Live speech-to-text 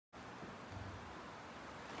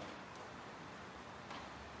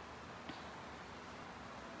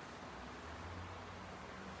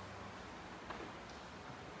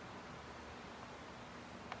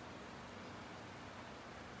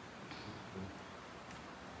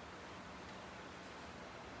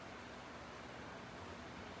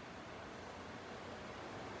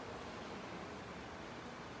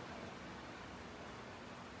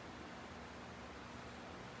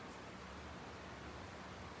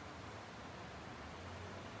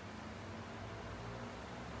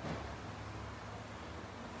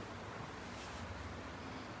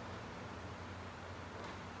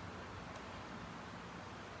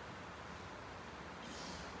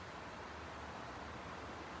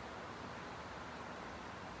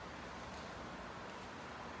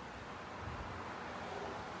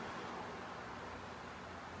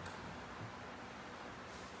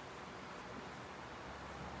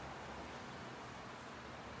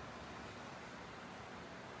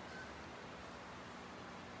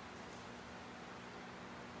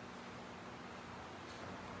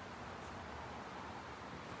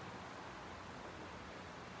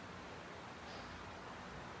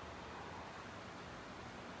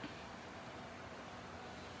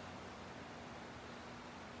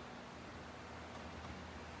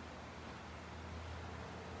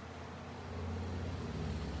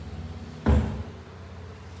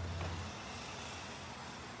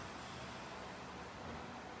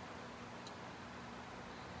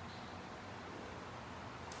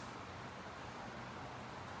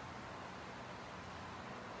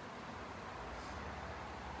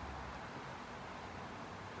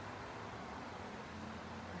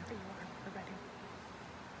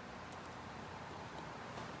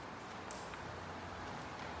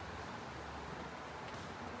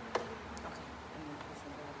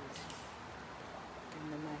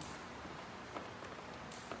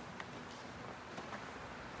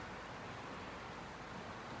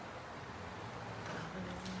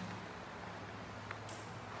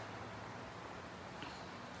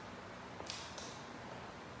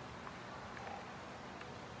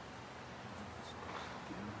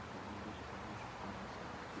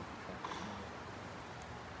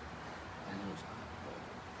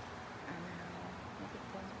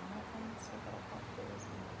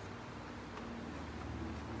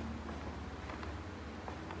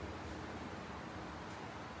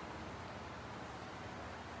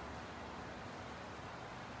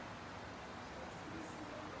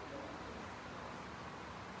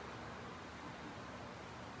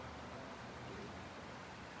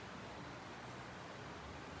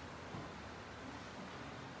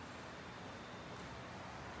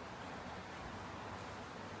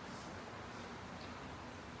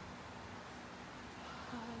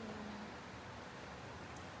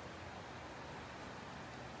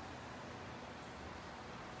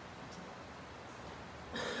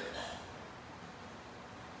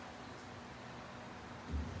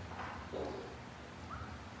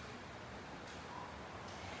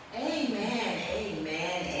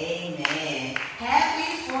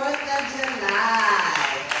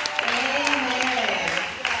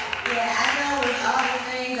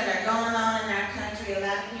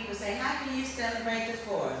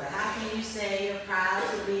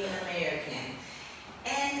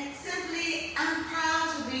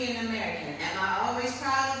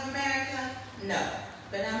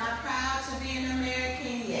But am I proud to be an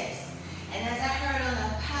American? Yes. And as I heard on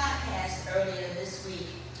a podcast earlier this week,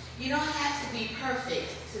 you don't have to be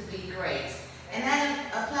perfect to be great. And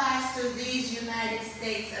that applies to these United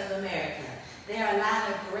States of America. There are a lot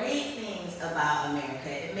of great things about America.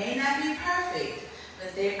 It may not be perfect,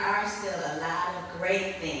 but there are still a lot of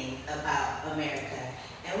great things about America.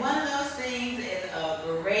 And one of those things is a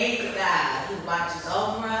great God who watches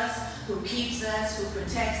over us, who keeps us, who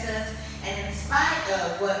protects us. And in spite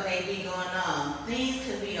of what may be going on, things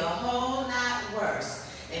could be a whole lot worse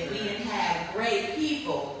if we didn't have great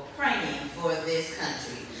people praying for this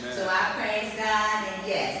country. Amen. So I praise God, and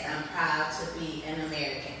yes, I'm proud to be an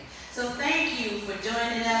American. So thank you for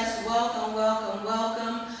joining us. Welcome, welcome,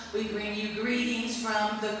 welcome. We bring you greetings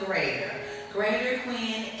from the Greater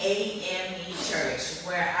Queen AME Church,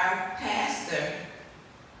 where our pastor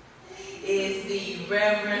is the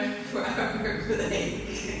Reverend Robert Blake.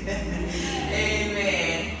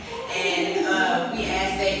 Amen. And we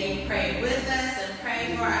ask that you pray with us and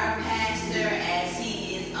pray for our pastor as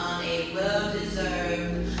he is on a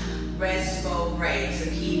well-deserved restful break. So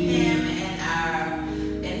keep him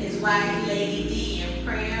and his wife, Lady D, in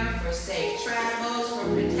prayer for safe travels, for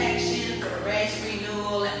protection, for rest,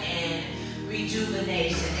 renewal, and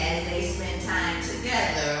rejuvenation as they spend time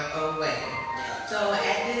together away. So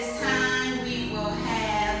at this time, we will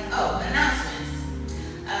have, announcements.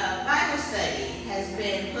 Bible study has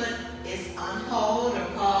been is on hold or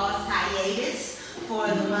paused, hiatus for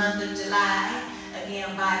the month of July.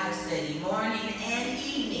 Again, Bible study, morning and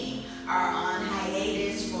evening, are on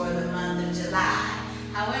hiatus for the month of July.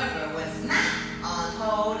 However, what's not on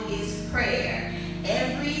hold is prayer.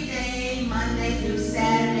 Every day, Monday through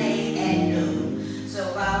Saturday at noon.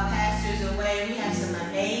 So while pastor's away, we have some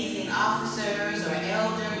amazing officers or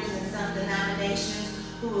elders in some denominations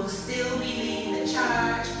who will still be leading the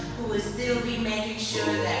charge, who will still be making sure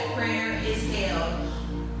that prayer is held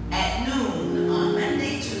at noon on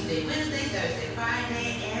Monday, Tuesday, Wednesday, Thursday,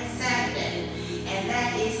 Friday, and Saturday. And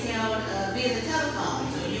that is held via the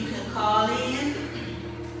telephone. So you can call in,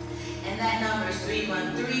 and that number is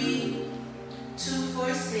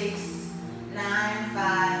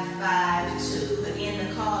 313-246-9552. Again,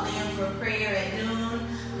 to call in for prayer at noon,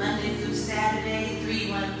 Monday through Saturday,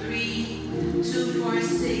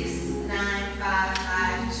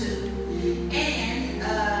 313-246-9552. And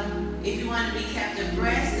if you want to be kept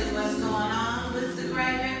abreast of what's going on with the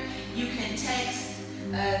Greater, you can text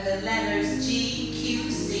the letters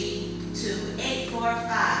GQC to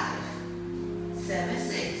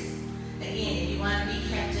 84576. Again, if you want to be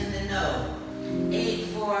kept in the know,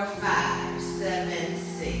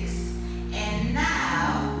 84576. And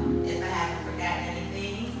now, if I haven't forgotten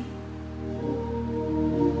anything,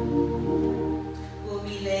 we'll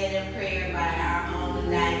be led in prayer by our own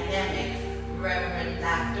dynamic Reverend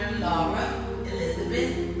Dr. Laura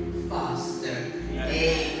Elizabeth Foster.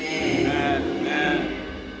 Amen. Amen.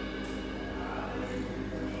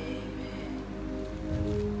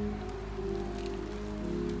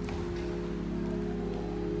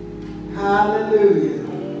 Hallelujah.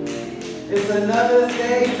 It's another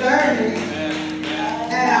day journey,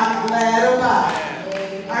 and I'm glad about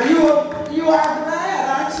it. You are glad,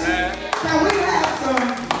 aren't you? Can we have some?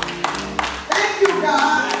 Thank you,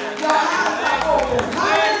 God. Your eyes are open.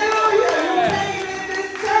 Hallelujah. You came in this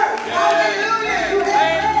church. Hallelujah. You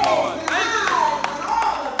had legs and eyes and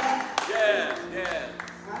all of that.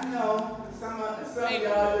 Yeah. I know some of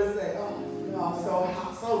y'all just say, oh, you know, so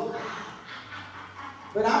loud.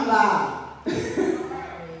 But I'm loud.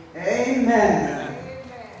 Amen.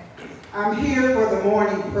 I'm here for the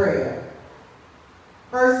morning prayer.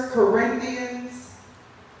 1 Corinthians,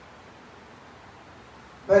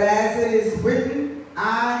 but as it is written,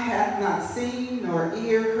 eye hath not seen nor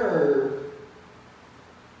ear heard.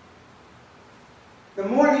 The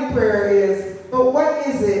morning prayer is, but what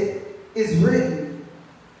is written?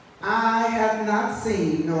 Eye hath not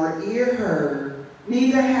seen nor ear heard,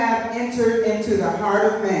 neither have entered into the heart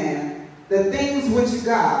of man the things which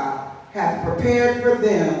God hath prepared for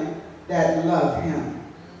them that love him.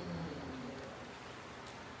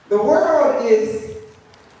 The world is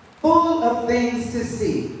full of things to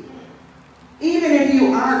see. Even if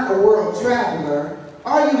you aren't a world traveler,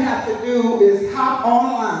 all you have to do is hop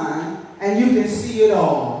online and you can see it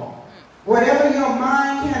all. Whatever your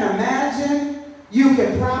mind can imagine, you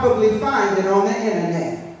can probably find it on the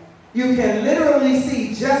internet. You can literally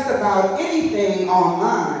see just about anything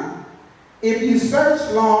online if you search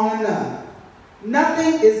long enough.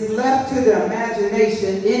 Nothing is left to the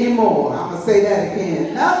imagination anymore. I'm going to say that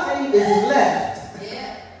again. Nothing is left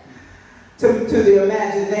to the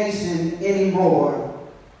imagination anymore.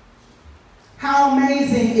 How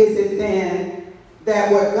amazing is it then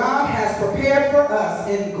that what God has prepared for us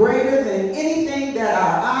is greater than anything that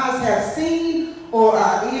our eyes have seen or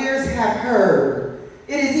our ears have heard.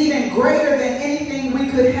 It is even greater than anything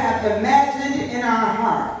we could have imagined in our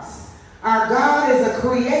hearts. Our God is a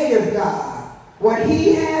creative God. What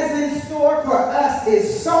he has in store for us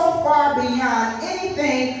is so far beyond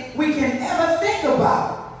anything we can ever think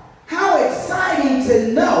about. How exciting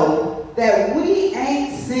to know that we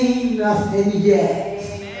ain't seen nothing yet.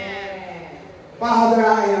 Father,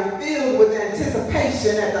 I am filled with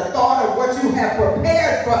anticipation at the thought of what you have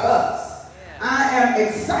prepared for us. I am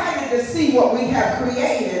excited to see what we have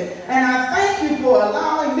created, and I thank you for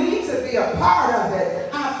allowing me to be a part of it.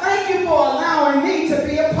 I thank you for allowing me to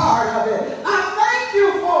be a part of it. I thank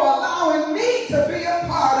you for allowing me to be a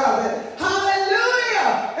part of it.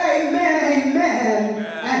 Hallelujah! Amen, amen,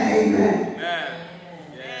 and amen.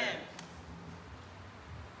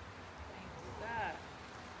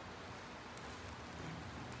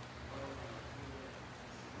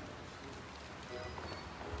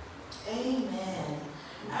 Amen.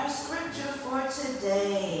 Our scripture for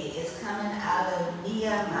today is coming out of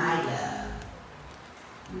Nehemiah.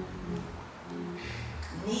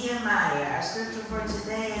 Nehemiah. Our scripture for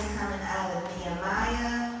today is coming out of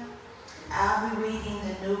Nehemiah. I'll be reading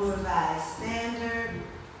the New Revised Standard.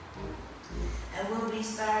 And we'll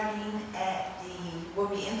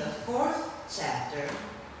be in the 4th chapter.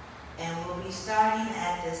 And we'll be starting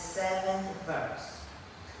at the 7th verse.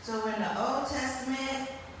 So we're in the Old Testament,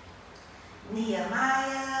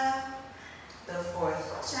 Nehemiah, the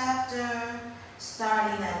 4th chapter,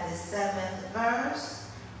 starting at the 7th verse,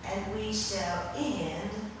 and we shall end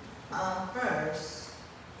on verse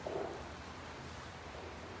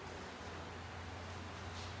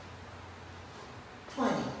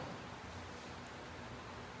 20.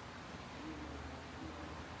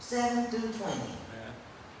 7 through 20.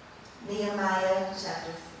 Nehemiah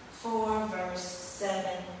chapter 4, verses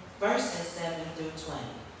 7 through 20.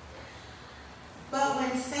 But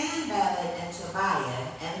when Sanballat and Tobiah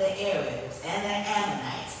and the Arabs and the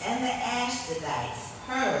Ammonites and the Ashdodites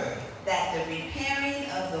heard that the repairing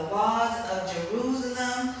of the walls of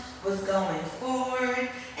Jerusalem was going forward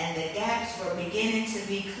and the gaps were beginning to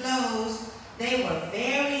be closed, they were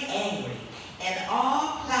very angry and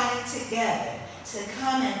all plotted together to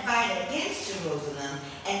come and fight against Jerusalem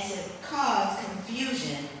and to cause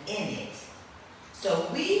confusion in it. So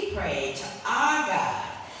we prayed to our God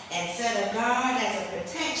and set a guard as a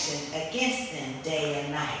protection against them day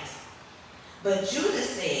and night. But Judah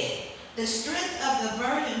said, the strength of the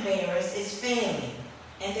burden bearers is failing,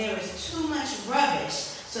 and there is too much rubbish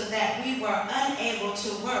so that we were unable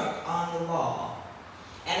to work on the wall.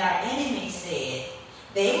 And our enemies said,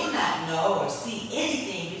 they will not know or see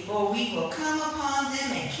anything before we will come upon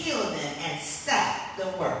them and kill them and stop the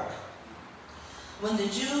work. When the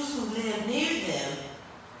Jews who lived near them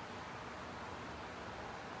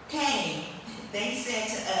came, they said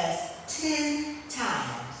to us 10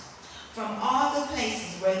 times, from all the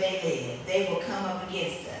places where they lived, they will come up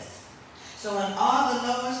against us. So in all the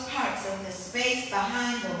lowest parts of the space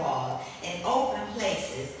behind the wall, in open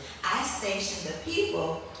places, I stationed the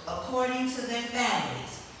people according to their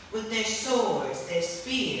families, with their swords, their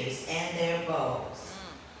spears, and their bows.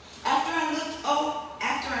 After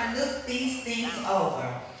I looked these things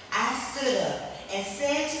over, I stood up and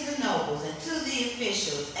said to the nobles and to the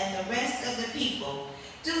officials and the rest of the people,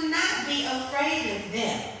 do not be afraid of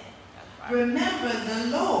them. Remember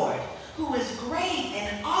the Lord, who is great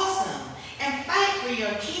and awesome, and fight for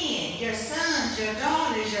your kin, your sons, your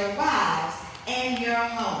daughters, your wives, and your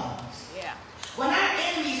homes. When our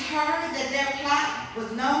enemies heard that their plot was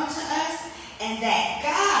known to us and that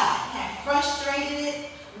God had frustrated it,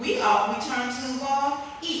 we all returned to the wall,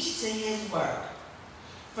 each to his work.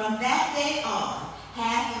 From that day on,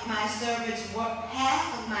 half of my servants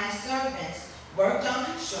worked on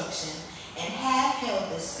construction, and half held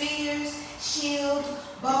the spears, shields,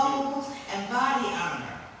 bows, and body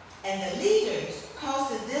armor. And the leaders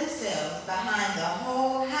posted themselves behind the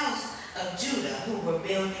whole house of Judah who were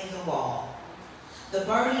building the wall. The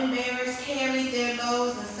burden bearers carried their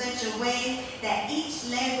loads in such a way that each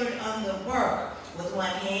labored on the work with one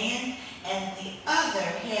hand, and the other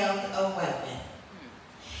held a weapon.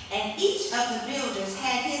 And each of the builders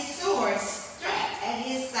had his sword strapped at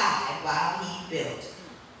his side while he built.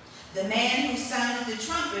 The man who sounded the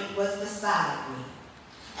trumpet was beside me.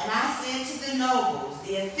 And I said to the nobles,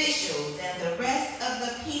 the officials, and the rest of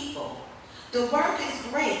the people, the work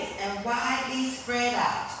is great and widely spread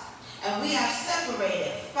out, and we are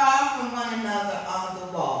separated far from one another on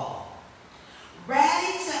the wall.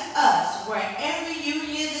 Rally to us wherever you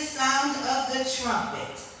hear the sound of the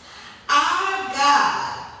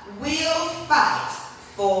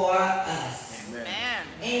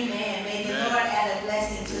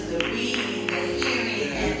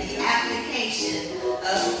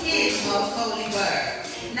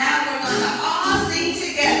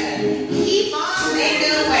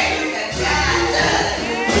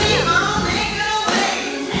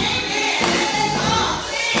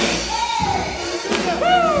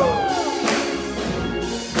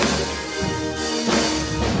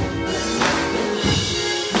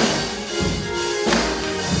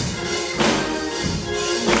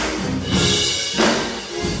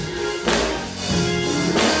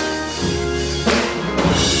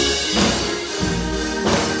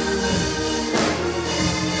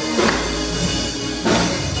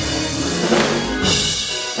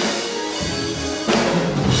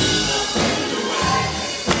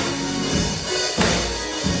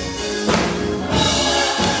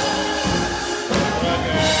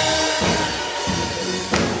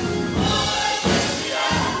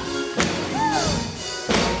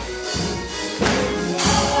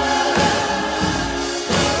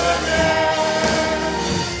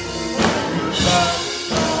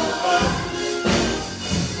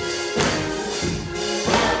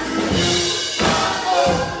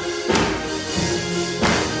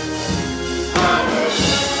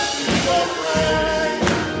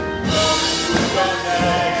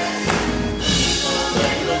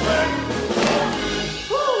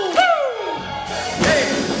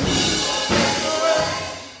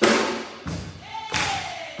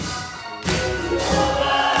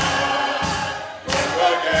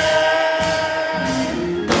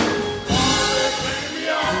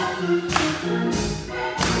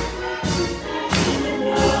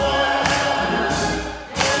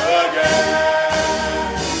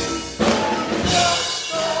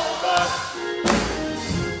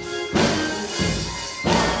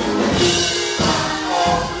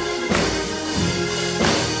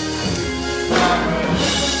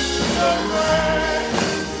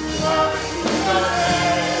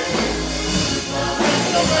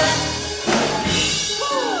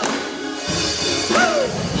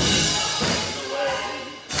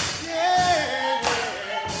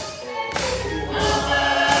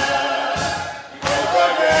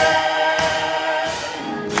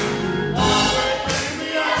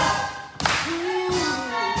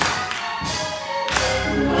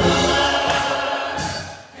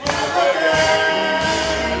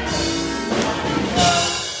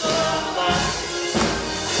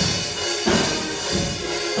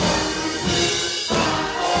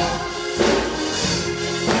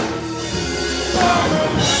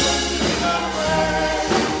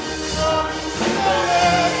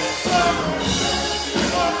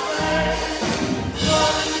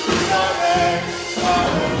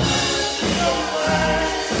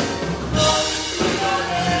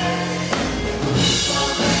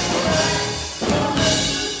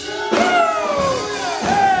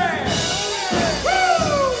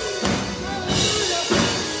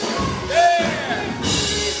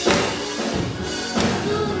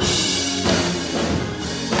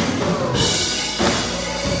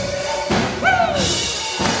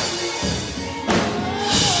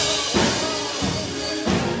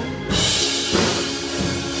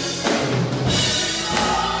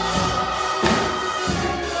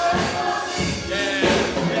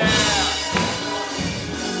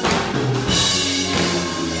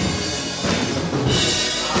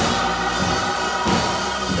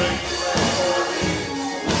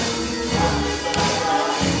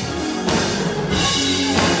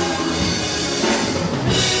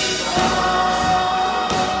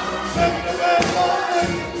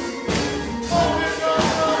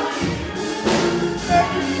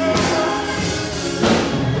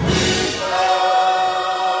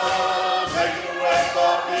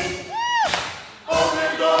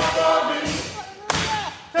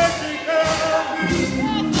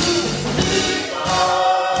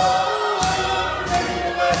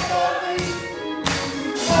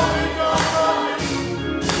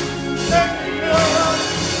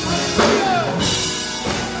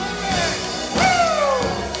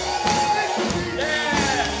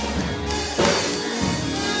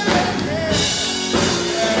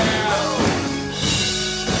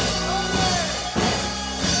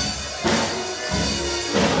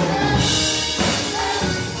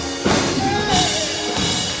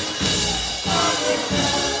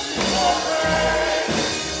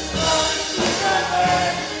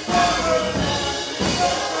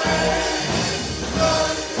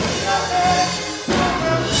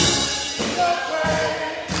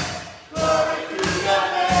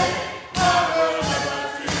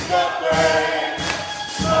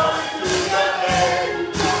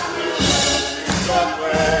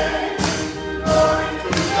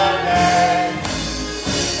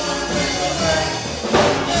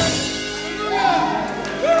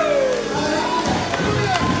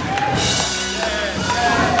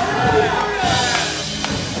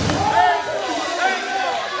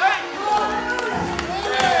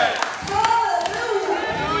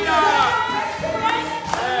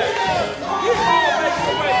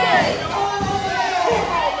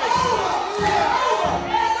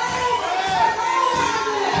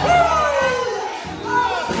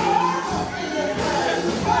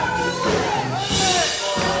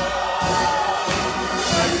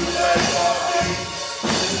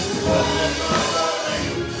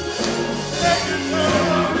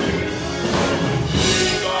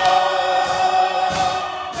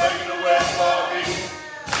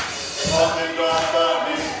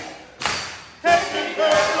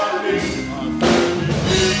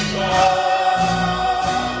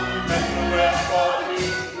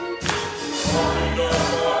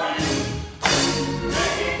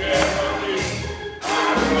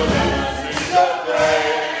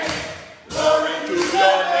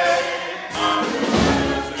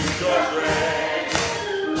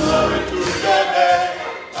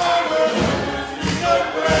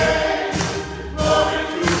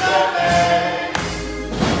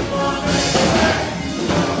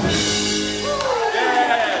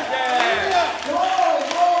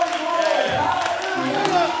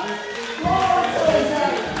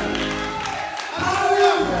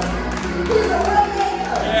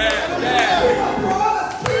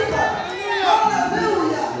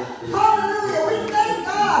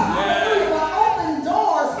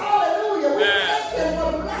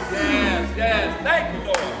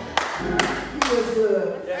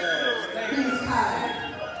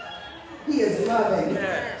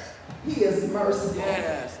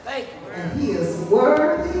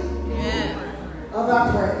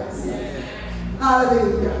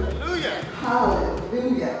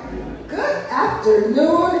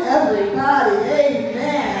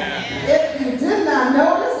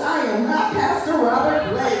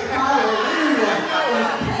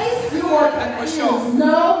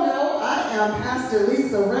No, I am Pastor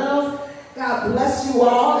Lisa Reynolds. God bless you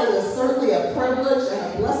all. It is certainly a privilege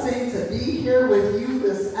and a blessing to be here with you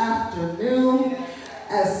this afternoon.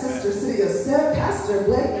 As Sister Cynthia said, Pastor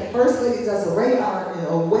Blake and First Lady Desiree are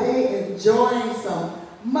away enjoying some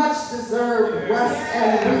much-deserved rest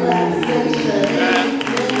and relaxation.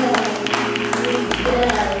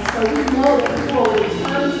 Yeah. So we know that we will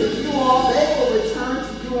return to you all. They will return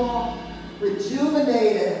to you all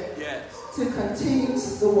rejuvenated to continue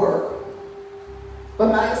the work. But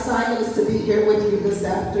my assignment is to be here with you this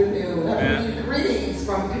afternoon. Greetings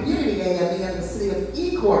from Community AME in the city of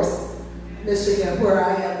Ecorse, Michigan, where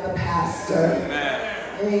I am the pastor.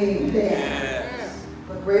 Amen.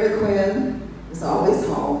 But Greater Quinn is always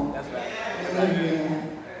home. That's right.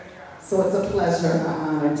 Amen. So it's a pleasure and an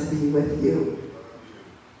honor to be with you.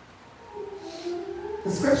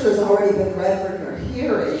 The scripture has already been read for your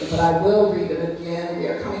hearing, but I will read it again. We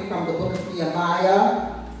are coming from the book of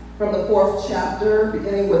Nehemiah, from the 4th chapter,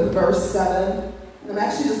 beginning with verse 7. And I'm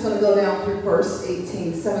actually just going to go down through verse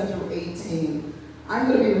 18, 7 through 18. I'm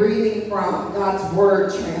going to be reading from God's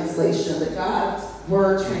Word translation, the God's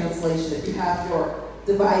Word translation. If you have your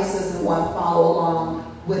devices and want to follow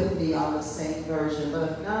along with me on the same version.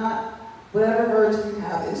 But if not, whatever version you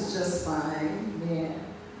have is just fine. Amen.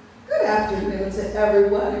 Good afternoon to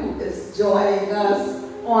everyone who is joining us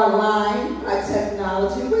online by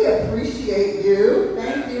technology. We appreciate you.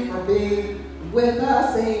 Thank you for being with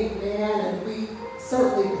us. Amen. And we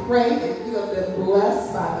certainly pray that you have been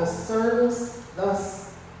blessed by the service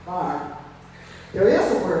thus far. There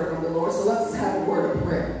is a word from the Lord, so let's have a word of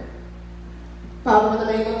prayer. Father, in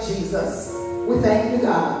the name of Jesus, we thank you,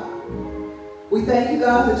 God, We thank you,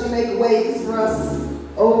 God, that you make ways for us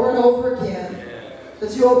over and over again.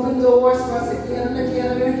 That you open doors for us again and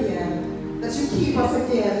again and again. That you keep us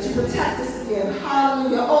again. That you protect us again.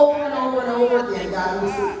 Hallelujah. Over and over and over again, God. And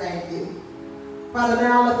we say thank you. Father,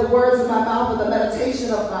 now let the words of my mouth and the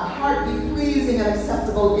meditation of my heart be pleasing and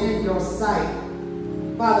acceptable in your sight.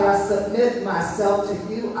 Father, I submit myself to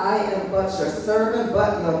you. I am but your servant,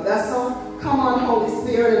 but your vessel. Come on, Holy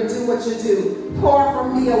Spirit, and do what you do. Pour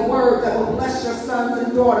from me a word that will bless your sons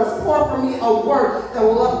and daughters. Pour from me a word that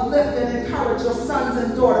will uplift and encourage your sons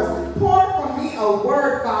and daughters. Pour from me a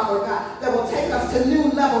word, Father God, that will take us to new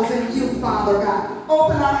levels in you, Father God.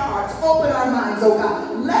 Open our hearts, open our minds, oh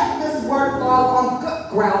God. Let this word fall on good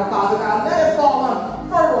ground, Father God. Let it fall on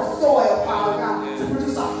fertile soil, Father God, to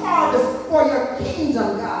produce a harvest for your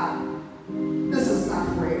kingdom, God. This is our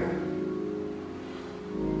prayer.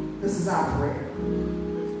 This is our prayer.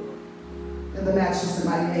 In the matchless and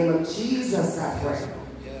mighty name of Jesus, I pray.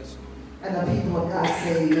 Yes. And the people of God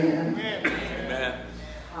say amen. Amen.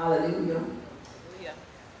 Hallelujah.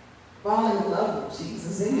 Falling in love with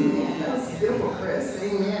Jesus. Amen. That was beautiful, Chris.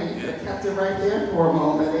 Amen. You could have kept it right there for a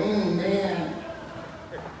moment. Amen.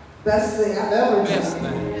 Best thing I've ever done. Best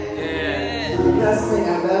Best thing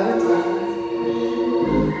I've ever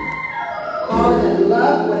done. Falling in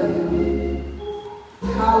love with him.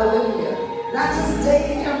 Hallelujah. Not just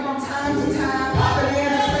dating him from time to time, popping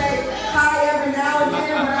in and say hi every now and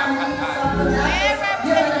then when I need something. Not just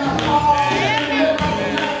giving him a call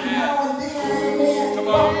now and then. Amen. Come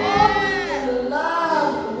on. But falling in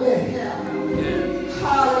love with him.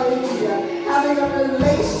 Hallelujah. Having a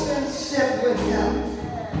relationship with him.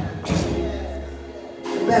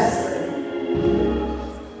 The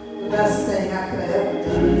best thing I could have ever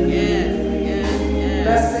done. The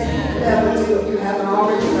best thing you could ever do if you haven't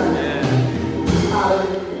already done it.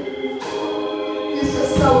 Hallelujah. He's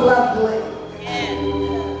just so lovely.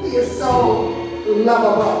 He is so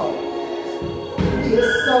lovable. He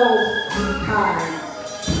is so kind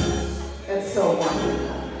and so wonderful.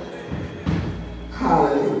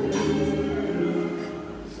 Hallelujah.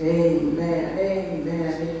 Amen. Amen.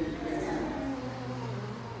 Amen.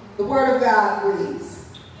 The Word of God reads,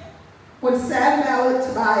 when Sanballat,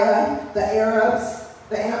 Tobiah, the Arabs,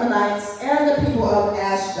 the Ammonites, and the people of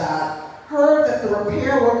Ashdod heard that the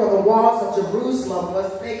repair work of the walls of Jerusalem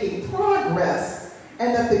was making progress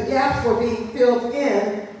and that the gaps were being filled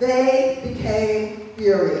in, they became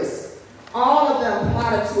furious. All of them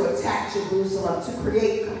plotted to attack Jerusalem to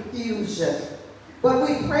create confusion. But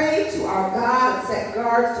we prayed to our God and set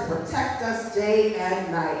guards to protect us day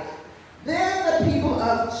and night. Then the people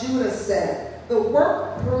of Judah said, the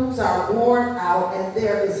work crews are worn out and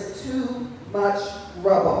there is too much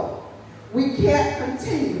rubble. We can't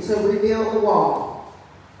continue to rebuild the wall.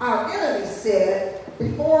 Our enemies said,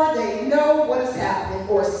 before they know what is happening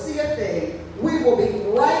or see a thing, we will be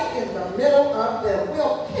right in the middle of them.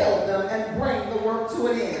 We'll kill them and bring the work to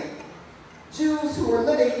an end. Jews who were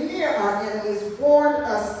living near our enemies warned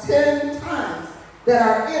us 10 times that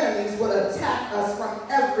our enemies would attack us from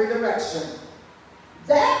every direction.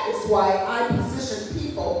 That is why I positioned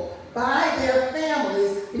people by their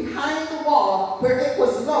families behind the wall where it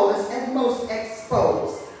was lowest and most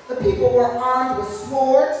exposed. The people were armed with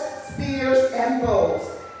swords, spears, and bows.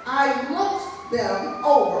 I looked them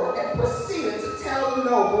over and proceeded to tell the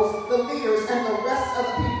nobles, the leaders, and the rest of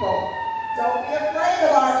the people, don't be afraid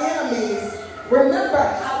of our enemies. Remember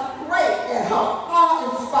how great and how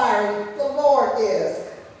awe-inspiring the Lord is.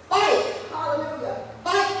 Fight, hallelujah.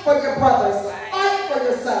 Fight for your brothers. Fight for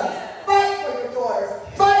your sons. Fight for your daughters.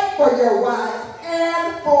 Fight for your wives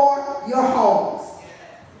and for your homes.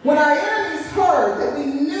 When our enemies heard that we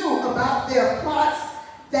knew about their plots,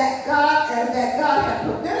 that God had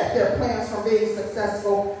prevented their plans from being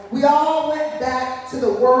successful, we all went back to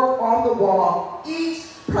the work on the wall. Each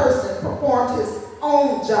person performed his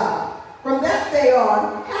own job. From that day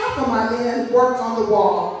on, half of my men worked on the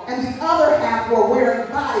wall, and the other half were wearing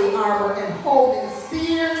body armor and holding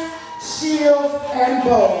spears, shields, and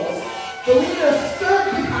bows. The leaders stood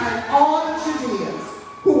behind all the Judeans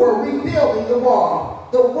who were rebuilding the wall.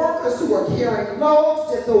 The workers who were carrying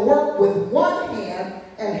loads did the work with one hand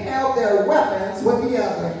and held their weapons with the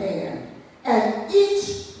other hand. And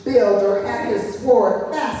each builder had his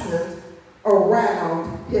sword fastened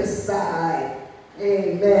around his side.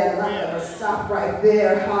 Amen. I'm going to stop right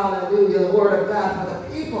there. Hallelujah. The word of God for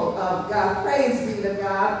the people of God. Praise be to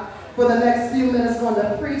God. For the next few minutes, I'm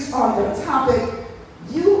going to preach on the topic,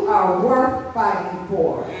 you are worth fighting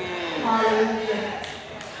for. Hallelujah.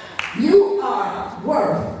 You are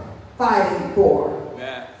worth fighting for.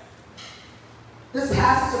 This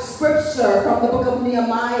passage of scripture from the book of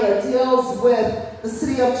Nehemiah deals with the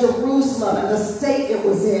city of Jerusalem and the state it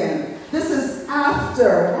was in. This is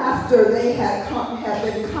after they had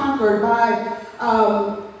been conquered by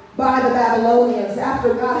the Babylonians,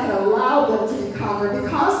 after God had allowed them to be conquered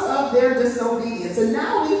because of their disobedience. And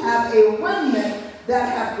now we have a remnant that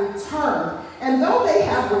have returned. And though they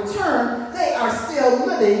have returned, they are still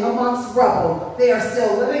living amongst rubble. They are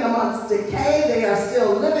still living amongst decay. They are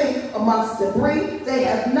still living amongst debris. They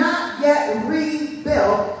have not yet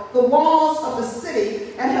rebuilt the walls of the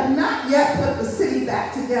city and have not yet put the city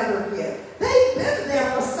back together again. They've been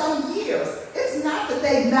there for some years. It's not that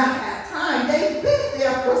they've not had time. They've been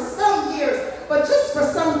there for some years, but just for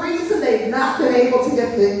some reason, they've not been able to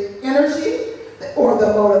get the energy or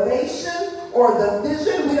the motivation or the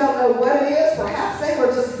vision. We don't know what it is. Perhaps they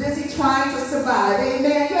were just busy trying to survive.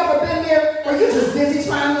 Amen. You ever been there where you're just busy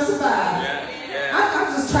trying to survive?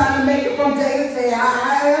 I'm just trying to make it from day to day.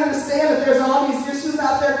 I understand that there's all these issues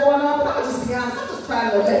out there going on, but I'll just be honest. I'm just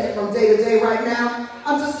trying to make it from day to day right now.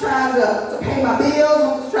 I'm just trying to pay my bills.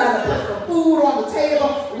 I'm just trying to put some food on the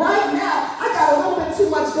table. Right now, I got a little bit too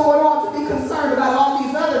much going on to be concerned about all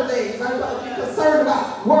these other things. I'm to be concerned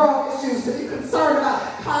about world issues, to be concerned about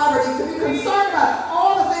poverty, to be concerned about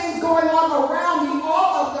all the things going on around me,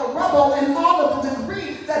 all of the rubble and all of the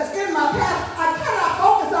debris that's in my path. I cannot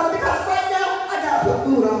focus on it because right now I got to put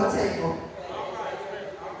food on my table.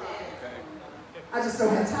 I just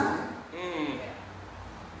don't have time.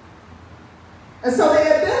 And so they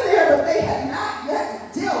had been there, but they had not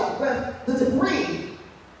yet dealt with the debris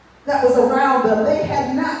that was around them. They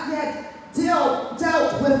had not yet dealt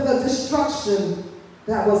with the destruction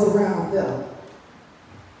that was around them.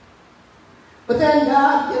 But then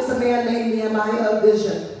God gives a man named Nehemiah a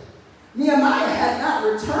vision. Nehemiah had not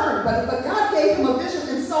returned, but God gave him a vision,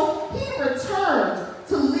 and so he returned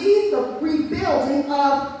to lead the rebuilding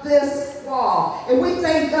of this wall. And we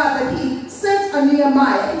thank God that he sent a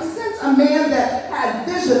Nehemiah. He sent a man that had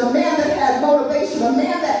vision, a man that had motivation, a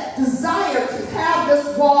man that desired to have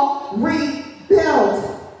this wall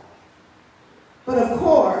rebuilt. But of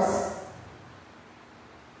course,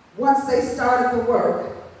 once they started the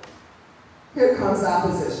work, here comes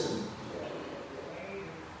opposition.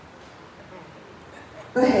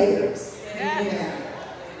 The haters. Amen.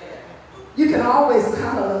 You can always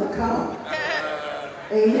count on them to come.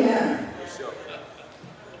 Amen.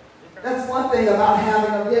 That's one thing about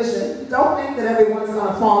having a vision. Don't think that everyone's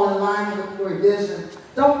going to fall in line with your vision.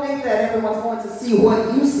 Don't think that everyone's going to see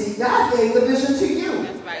what you see. God gave the vision to you.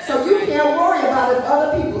 So you can't worry about if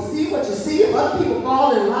other people see what you see, if other people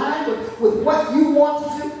fall in line with what you want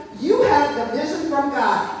to do. You have the vision from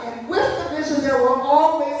God. And with the vision, there will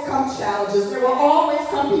always come challenges. There will always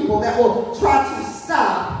come people that will try to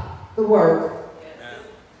stop the work.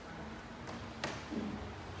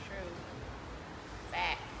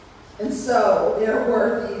 And so there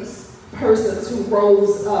were these persons who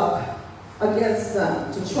rose up against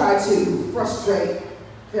them to try to frustrate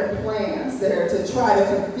their plans, to try to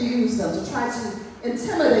confuse them, to try to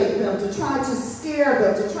intimidate them, to try to scare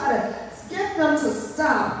them, to try to get them to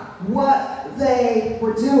stop what they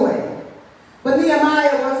were doing. But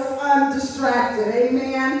Nehemiah was undistracted,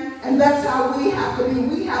 amen? And that's how we have to be.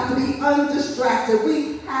 We have to be undistracted.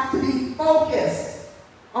 We have to be focused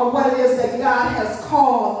on what it is that God has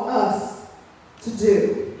called us to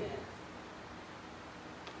do.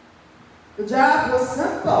 The job was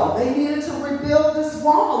simple. They needed to rebuild this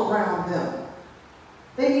wall around them.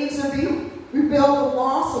 They needed to rebuild the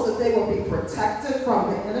wall so that they would be protected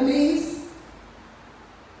from the enemies.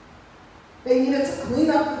 They needed to clean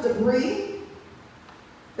up the debris.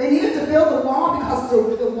 They needed to build the wall because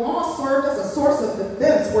the wall served as a source of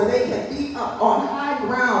defense where they can be up on high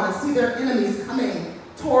ground and see their enemies coming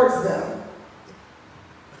towards them.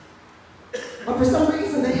 But for some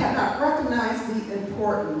reason, they had not recognized the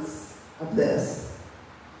importance of this.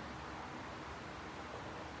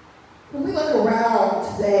 When we look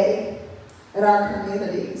around today at our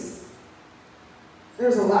communities,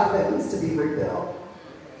 there's a lot that needs to be rebuilt.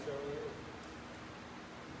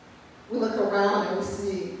 We look around and we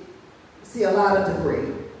see a lot of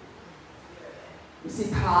debris. We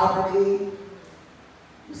see poverty.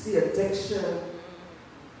 We see addiction.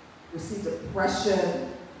 We see depression.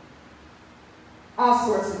 All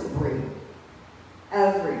sorts of debris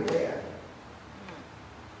everywhere.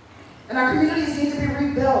 And our communities need to be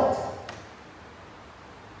rebuilt.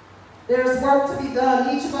 There's work to be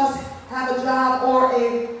done. Each of us have a job or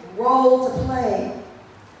a role to play.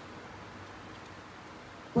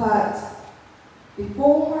 But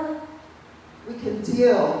before we can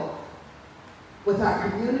deal with our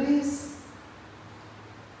communities,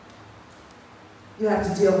 You have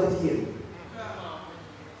to deal with you.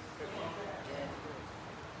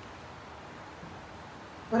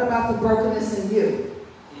 What about the brokenness in you?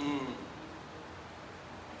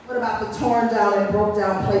 What about the torn down and broke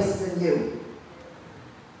down places in you?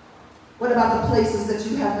 What about the places that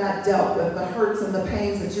you have not dealt with, the hurts and the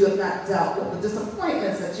pains that you have not dealt with, the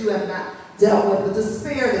disappointments that you have not dealt with, the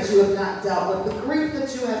despair that you have not dealt with, the grief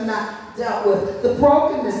that you have not dealt with, the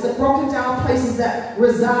brokenness, the broken down places that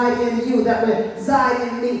reside in you, that reside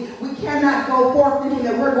in me. We cannot go forth thinking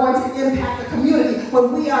that we're going to impact the community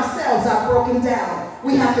when we ourselves are broken down.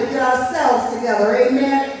 We have to get ourselves together,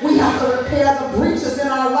 amen? We have to repair the breaches in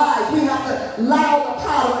our lives. We have to allow the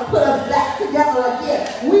power to put us back together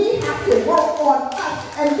again. We have to work on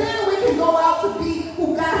us, and then we can go out to be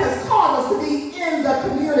who God has called us to be in the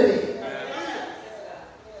community.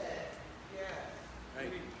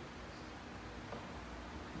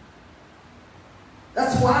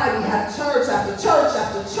 That's why we have church after church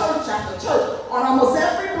after church after church on almost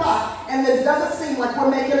every block, and it doesn't seem like we're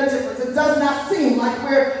making a difference. It does not seem like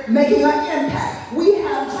we're making an impact. We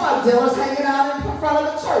have drug dealers hanging out in front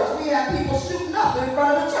of the church. We have people shooting up in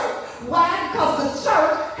front of the church. Why? Because the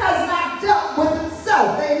church has not dealt with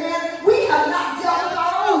itself. Amen. We have not dealt with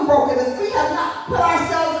our own brokenness. We have not put our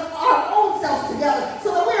own selves together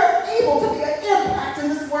so that we are able to be an impact in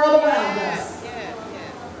this world around us.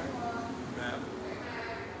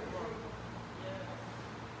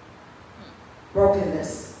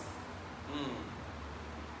 Brokenness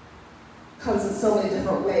comes in so many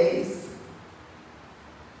different ways.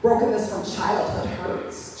 Brokenness from childhood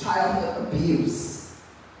hurts, childhood abuse.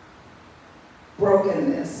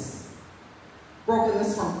 Brokenness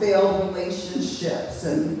from failed relationships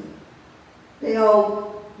and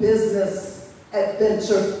failed business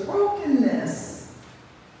adventures. Brokenness.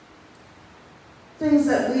 Things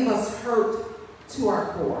that leave us hurt to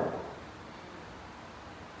our core.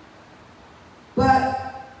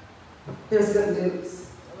 But there's good news.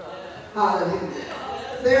 Hallelujah.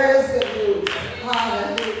 There is good news.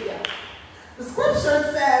 Hallelujah. The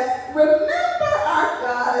scripture says, remember our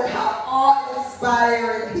God and how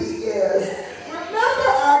awe-inspiring he is. Remember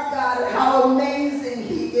our God and how amazing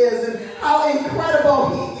he is and how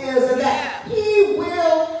incredible he is and that he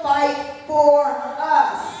will fight for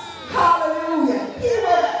us. Hallelujah. He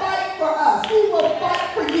will fight for us. He will fight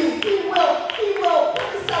for you. He will put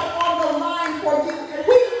himself on the line for you. And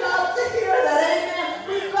we love to hear that. Amen.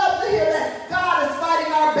 We love to hear that God is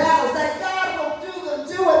fighting our battles, that God will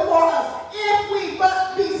do it for us if we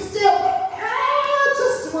but be still. But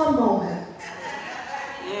just one moment.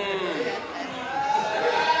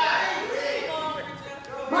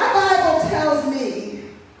 My Bible tells me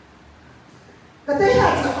that they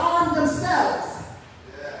had to arm themselves.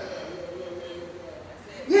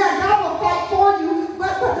 Yeah, God will fight for you,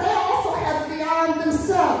 but they also had to be armed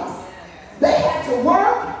themselves. They had to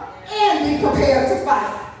work and be prepared to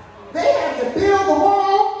fight. They had to build the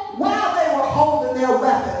wall while they were holding their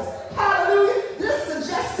weapons. Hallelujah. This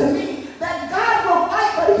suggests to me that God will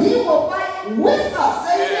fight, but he will fight with us.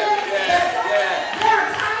 Amen. There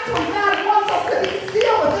are times when God wants us to be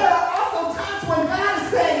still, but there are also times when God is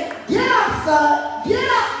saying, get up, son, get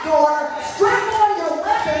up, daughter, strap on your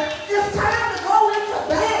weapon. It's time to go into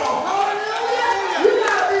battle. Hallelujah. You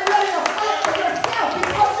got to be ready to fight for yourself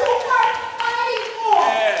because you weren't fighting for.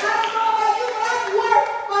 I don't know about you, but I'm worth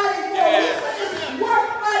fighting for. Lisa is worth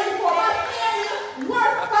fighting for. My family is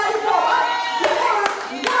worth fighting for. My daughter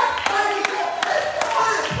is worth fighting for. Listen,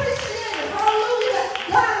 I appreciate it. Hallelujah.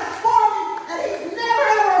 God is for me and he's never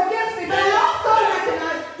ever against me. But I also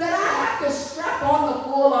recognize that I have to strap on the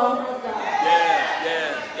full armor of God.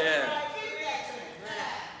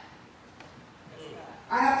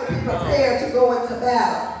 I have to be prepared to go into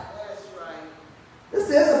battle. This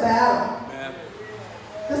is a battle.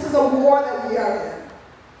 This is a war that we are in.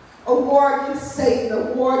 A war against Satan,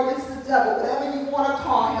 a war against the devil, whatever you want to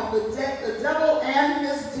call him, the devil and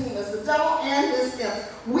his demons, the devil and his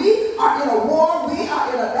imps. We are in a war, we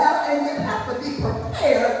are in a battle, and you have to be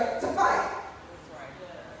prepared to fight.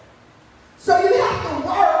 So you have to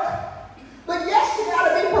work, but yes, you got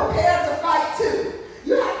to be prepared to fight too.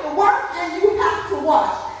 You have to work and you have to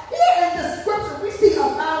watch. Here in the scripture, we see a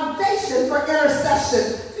foundation for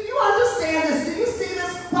intercession. Do you understand this? Do you see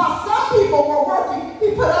this? While some people were working,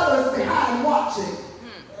 he put others behind watching.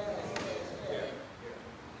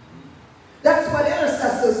 That's what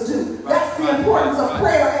intercessors do. That's the importance of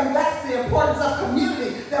prayer, and that's the importance of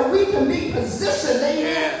community, that we can be positioned,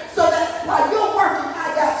 amen, so that while you're working,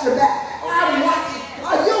 I got your back. I'm watching.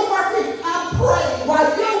 While you're working, I'm praying. While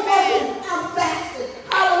you're working, I'm fasting.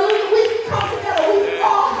 Hallelujah. We come together. We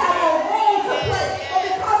all have a role to play. But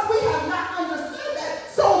because we have not understood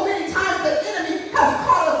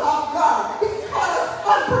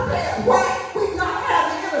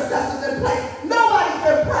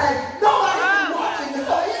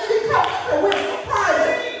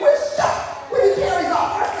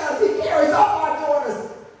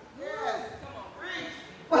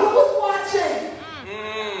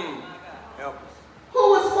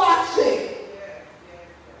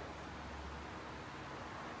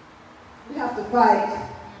fight.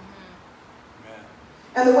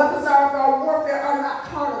 And the weapons of our warfare are not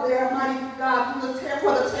carnal. They are mighty through God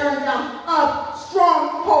for the tearing down of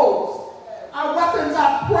strongholds. Our weapons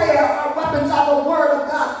are prayer. Our weapons are the word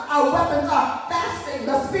of God. Our weapons are fasting,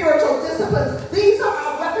 the spiritual disciplines. These are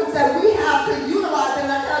our weapons that we have to utilize.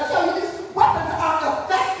 And I gotta tell you, these weapons are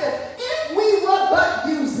effective if we will but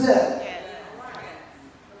use them.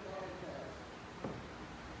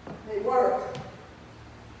 They work.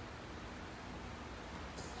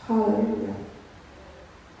 Hallelujah.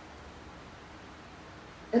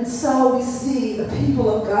 And so we see the people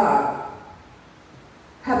of God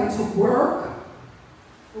having to work.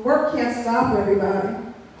 The work can't stop everybody.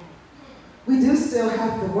 We do still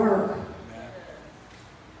have to work.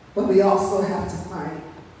 But we also have to fight.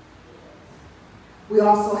 We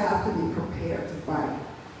also have to be prepared to fight.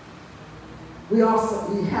 We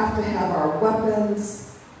have to have our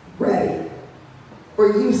weapons ready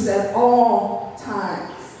for use at all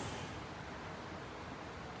times.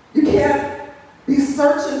 You can't be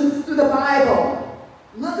searching through the Bible,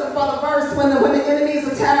 looking for the verse when the enemy's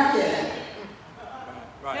attacking.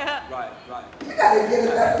 Right. You got to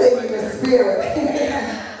get that thing in your spirit.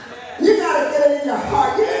 You got to get it in your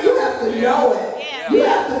heart. You have to know it. You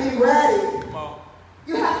have to be ready.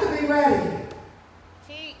 You have to be ready.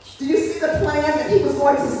 Do you see the plan that he was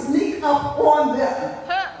going to sneak up on them?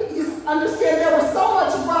 You understand there was so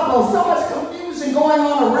much rubble, so much confusion going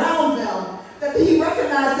on around them, that he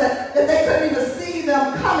recognized that they couldn't even see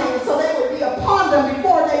them coming, so they would be upon them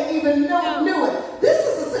before they even knew it. This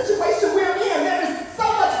is the situation we're in. There is so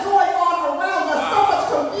much going on around us, so much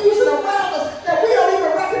confusion around us, that we don't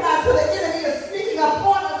even recognize who the enemy is sneaking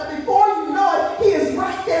upon us, and before you know it, he is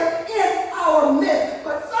right there in our midst.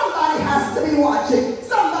 But somebody has to be watching.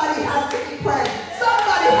 Somebody has to be praying.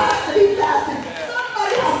 Somebody has to be fasting.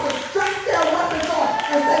 Somebody has to strap their weapons on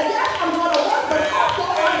and say, yes, I'm going to work, but also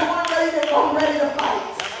I'm ready to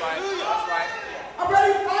fight. That's right. I'm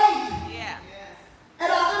ready to fight. Yeah. And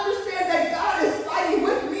I understand that God is fighting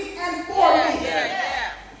with me and for me.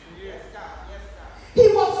 Yeah. He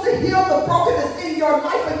wants to heal the brokenness in your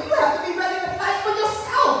life, but you have to be ready to fight for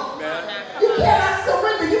yourself. You cannot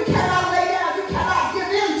surrender. You cannot lay down. You cannot give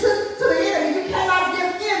in to the enemy. You cannot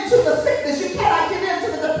give in to the sickness. You cannot give in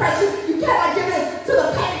to the depression. You cannot give in to the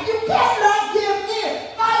pain. You cannot give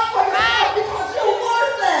in. Fight for yourself because you're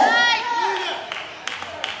worth it.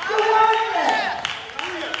 You're worth it.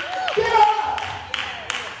 Get up.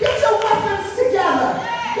 Get your weapons together.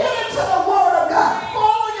 Get into the word of God.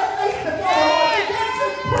 Fall on your face before the Lord. Begin to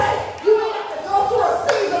pray. You don't have to go through a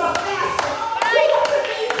season of fasting. Do what you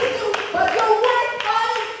need to do, but you're worth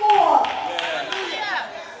fighting for.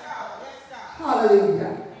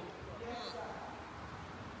 Hallelujah.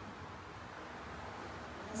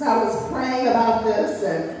 As I was praying about this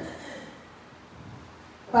and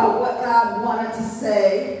about what God wanted to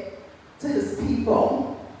say to his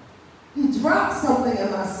people, he dropped something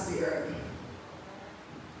in my spirit.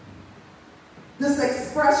 This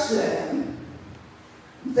expression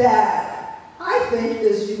that I think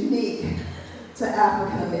is unique to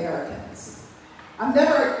African Americans. I've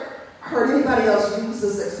never heard anybody else use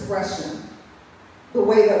this expression the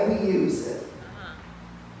way that we use it.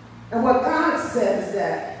 And what God said is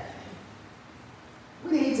that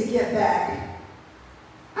we need to get back.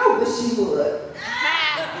 I wish he would.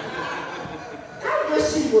 I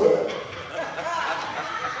wish he would.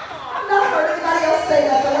 I've not heard anybody else say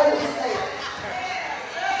that the way we say it.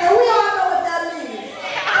 And we all know what that means.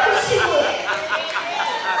 I wish he would.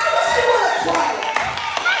 I wish he would try it.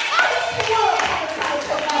 I wish he would come and try to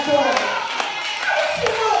take my daughter. I wish he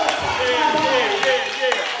would touch my body.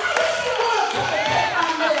 I wish he would come and take my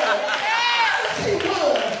marriage. I wish he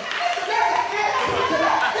would. There's an answer to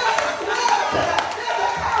that. There's a love to that. There's a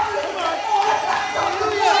confidence that, oh, I got something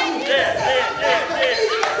to love you.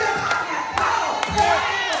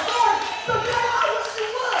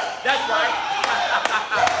 That's right.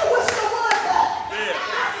 I wish there was that.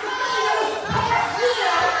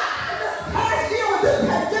 Past year with this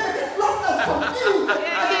pandemic, it's left us confused. And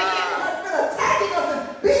has been attacking us and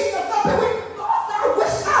beating us up, and we lost our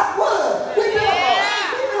wish I would. We've been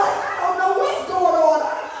like, I don't know what's going on.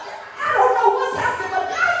 I don't know what's happening, but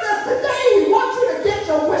God says today we want you to get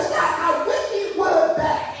your wish out. I wish he would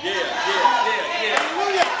back. Yeah.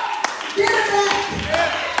 Get it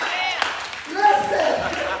back. Listen.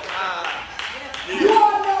 You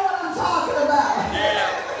all know what I'm talking about.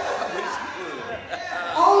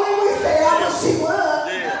 Only we say, I wish she would.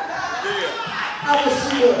 I wish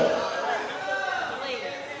she would.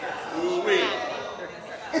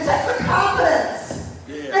 It takes a confidence.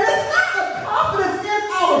 And it's not a confidence in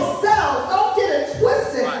ourselves. Don't get it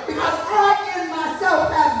twisted. Because I, in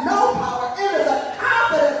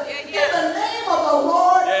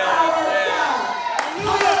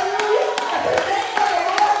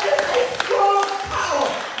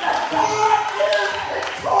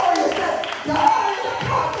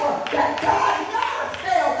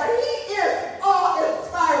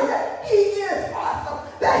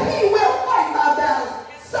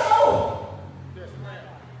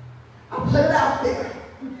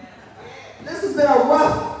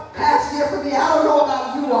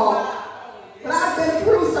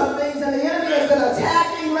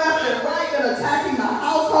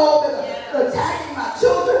attacking my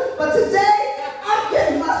children, but today I'm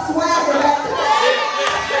getting my swagger back today.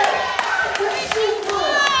 I said, I wish you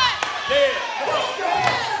would. Take your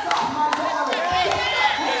hands off my daughter. Take your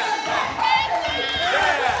hands off my baby.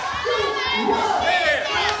 You would.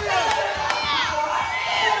 I said, I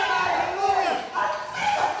stand by authority. I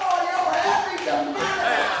take authority over every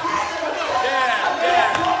demonic attack and attack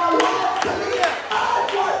against what belongs to me.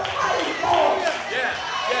 I'm worth fighting for.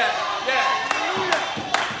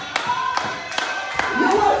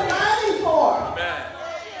 You're worth fighting for.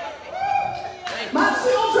 My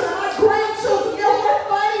children and my grandchildren, you're worth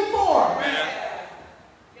fighting for.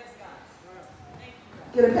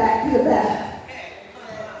 Get it back, get it back.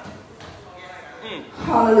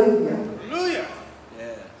 Hallelujah. Hallelujah.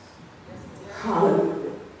 Yes.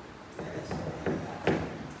 Hallelujah.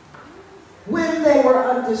 When they were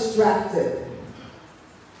undistracted,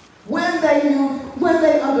 when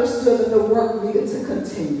they understood that the work needed to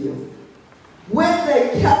continue, when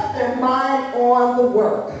they kept their mind on the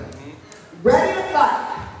work, ready to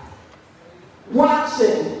fight,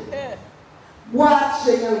 watching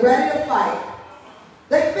and ready to fight,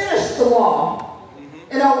 they finished the wall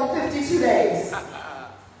in only 52 days.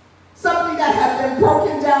 Something that had been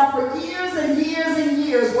broken down for years and years and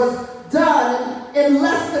years was done in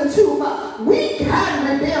less than 2 months. We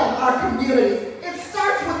can rebuild our community. It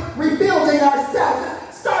starts with rebuilding ourselves.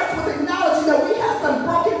 It starts with acknowledging that we have some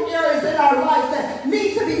broken areas in our lives that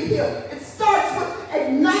need to be healed. It starts with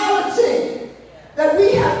acknowledging that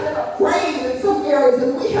we have been afraid in some areas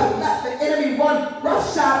and we have let the enemy run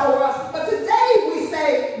roughshod over us. But today we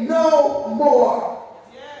say no more.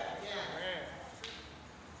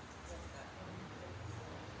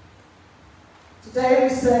 Today we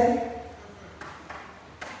say,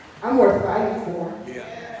 I'm worth fighting for.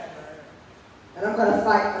 And I'm going to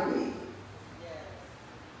fight for me.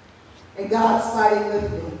 And God's fighting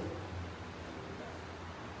with me.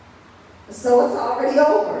 And so it's already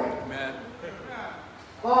over. Amen.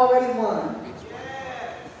 I've already won.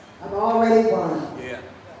 I've already won. Yeah.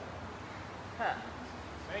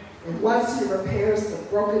 And once He repairs the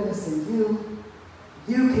brokenness in you,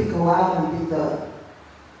 you can go out and be the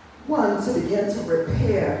one to begin to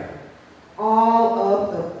repair all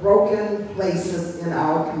of the broken places in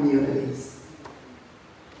our communities.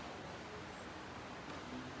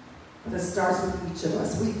 But it starts with each of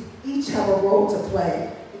us. We each have a role to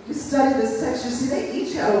play. If you study this text, you see they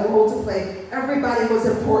each had a role to play. Everybody was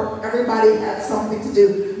important. Everybody had something to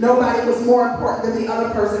do. Nobody was more important than the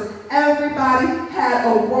other person. Everybody had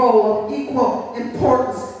a role of equal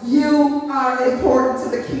importance. You are important to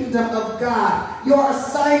the kingdom of God. Your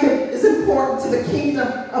assignment is important to the kingdom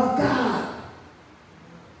of God.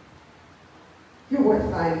 You're worth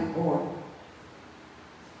fighting for.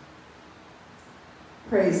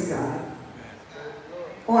 Praise God.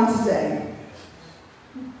 On today,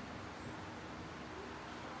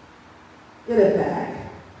 get it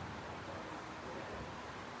back.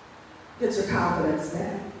 Get your confidence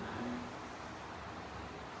back.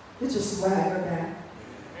 Get your swagger back.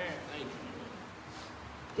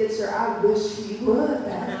 Get your I wish He would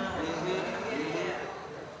back.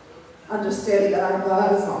 Understanding that our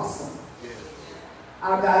God is awesome.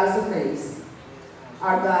 Our God is amazing.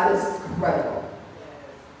 Our God is incredible.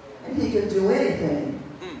 And He can do anything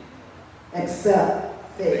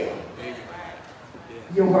except fail.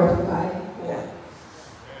 You're worth fighting for.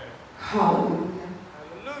 Hallelujah.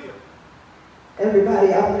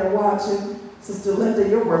 Everybody out there watching, Sister Linda,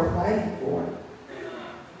 you're worth fighting for.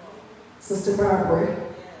 Sister Barbara,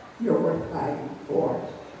 you're worth fighting for.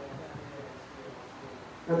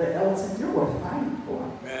 Brother Elton, you're worth fighting for.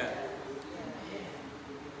 Amen.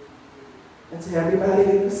 And to everybody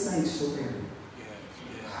in the sanctuary,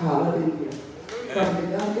 hallelujah. From the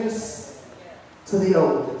youngest to the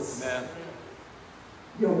oldest, Amen.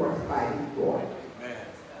 you're worth fighting for. Amen.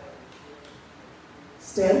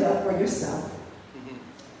 Stand up for yourself,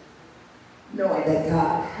 knowing that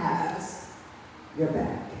God has your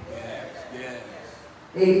back. Yes.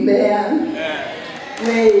 Amen. Yes.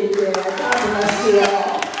 Amen. God bless you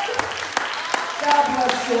all. God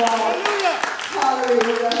bless you all.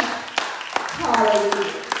 Hallelujah.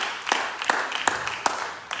 Hallelujah.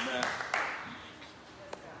 Amen.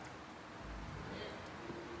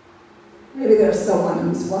 Maybe there's someone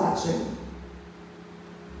who's watching.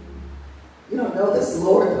 You don't know this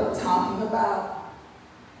Lord that I'm talking about.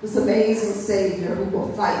 This amazing Savior who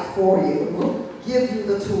will fight for you and will give you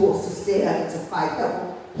the tools to stand and to fight, that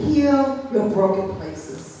will heal your broken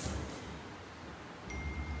places.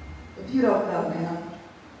 If you don't know Him,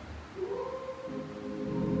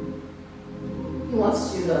 He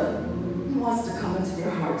wants to come into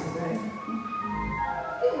your heart today.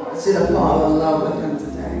 He want you to fall in love with him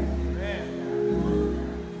today.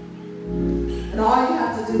 And all you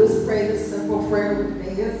have to do is pray this simple prayer with me.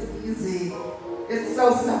 It's easy. It's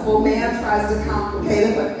so simple. Man tries to complicate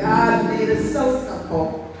it, but God made it so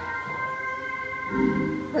simple.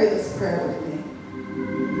 Pray this prayer with me.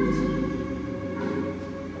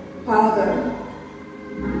 Father,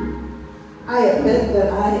 I admit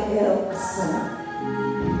that I am a sinner.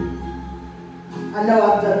 I know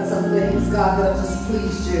I've done some things, God, that have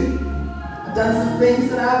displeased you. I've done some things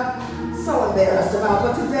that I'm so embarrassed about.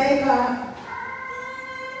 But today, God,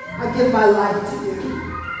 I give my life to you.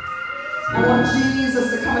 I want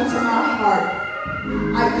Jesus to come into my heart.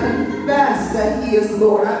 I confess that he is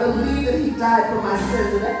Lord. I believe that he died for my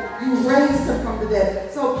sins and that you raised him from the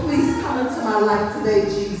dead. So please come into my life today,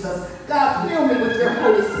 Jesus. God, fill me with your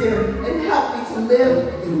Holy Spirit and help me to live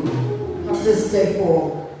with you from this day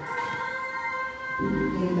forward.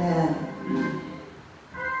 Amen.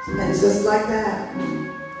 And just like that,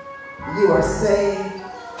 you are saved.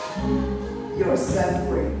 You are set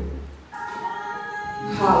free.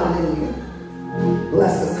 Hallelujah.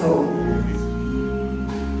 Bless his holy name.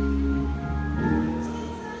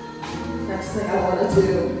 Next thing I want to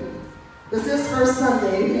do, this is First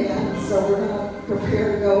Sunday, amen. So we're going to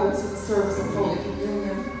prepare to go into the service of Holy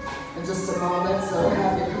Communion in just a moment. So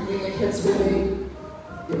have your communion kits ready,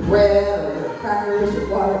 your bread or your crackers, your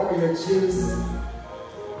water or your juice.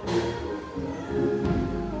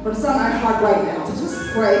 But it's on my heart right now to just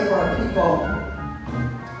pray for people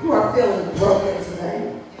who are feeling broken today.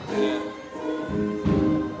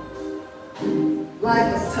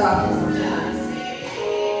 Life is tough sometimes.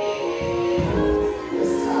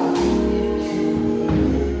 It's tough.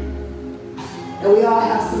 And we all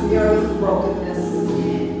have some areas of brokenness.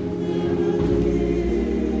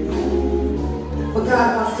 But God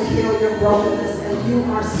wants to heal your brokenness, and you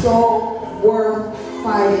are so worth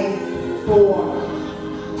fighting for.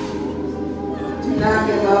 Do not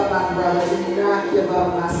give up, my brother. Do not give up,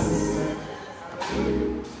 my sister.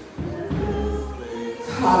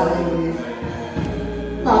 Hallelujah.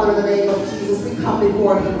 Father, in the name of Jesus, we come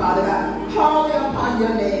before you, Father God, calling upon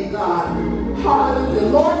your name, God. Hallelujah.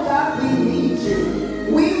 Lord God, we need you.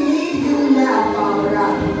 We need you now, Father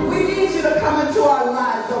God. We need you to come into our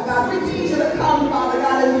lives, oh God. We need you to come, Father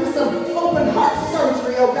God, and do some open heart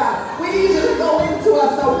surgery, oh God. We need you to go into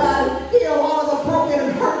us, oh God, and heal all the broken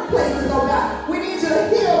and hurt places, oh God. We need you to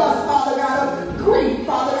heal us, Father God, of grief,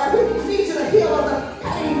 Father God. We need you to heal us of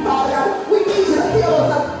pain, Father God. We need you to heal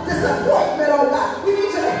us of disappointment, oh God. We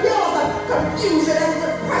need you to heal us of confusion and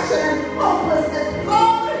depression and hopelessness.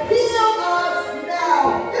 Lord, heal us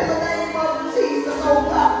now in the name of Jesus, oh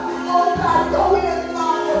God. Oh God, go in,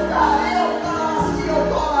 Father God.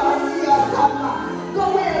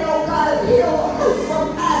 Go in, oh God, and heal the hurt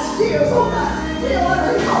from past years, oh God. Heal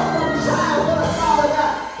every hurt from childhood, Father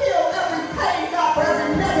God. Heal every pain, God, for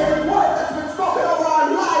every negative word that's been spoken over our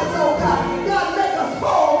lives, oh God. God, make us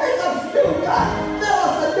whole, make us new, God. Fill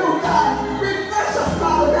us anew, God. Refresh us,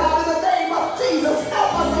 Father God, in the name of Jesus.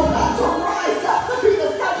 Help us, oh God, to rise up to be the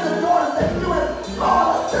sons and daughters that you have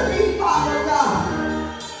called us to be, Father God.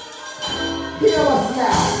 Heal us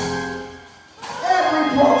now.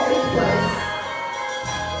 Every broken place.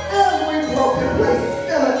 Every broken place.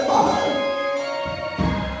 Fill it, Father.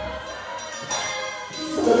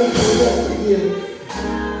 So that we can live for you.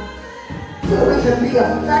 So that we can be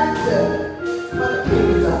effective for the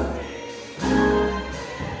kingdom.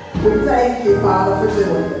 We thank you, Father, for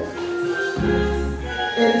doing it.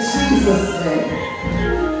 In Jesus' name.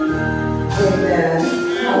 Amen.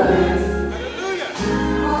 Hallelujah.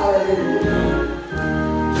 Hallelujah.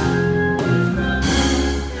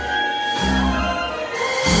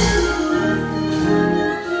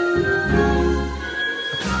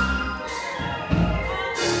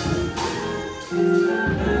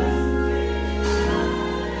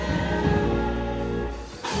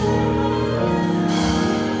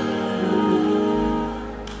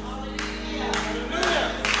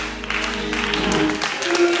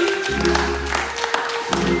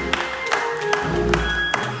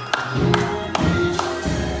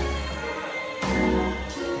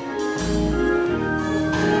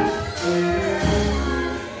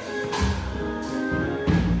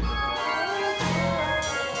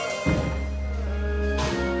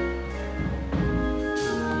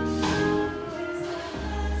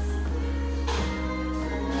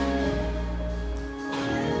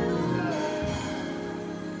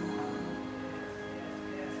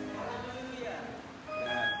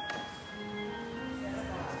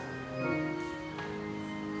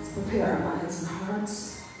 Prepare our minds and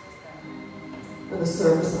hearts for the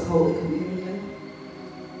service of Holy Communion.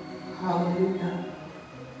 Hallelujah.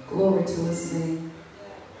 Glory to his name.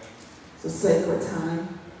 It's a sacred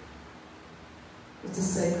time. It's a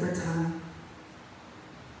sacred time.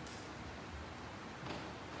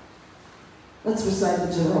 Let's recite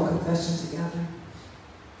the general confession together.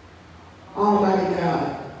 Almighty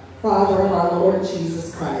God, Father of our Lord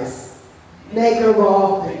Jesus Christ, maker of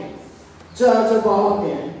all things, judge of all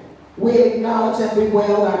men, we acknowledge and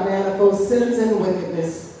bewail our manifold sins and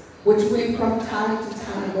wickedness, which we from time to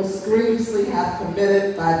time most grievously have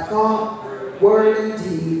committed by thought, word, and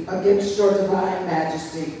deed against your divine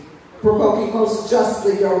majesty, provoking most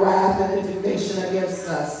justly your wrath and indignation against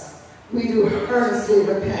us. We do earnestly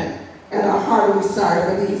repent and are heartily sorry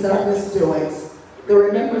for these our misdoings. The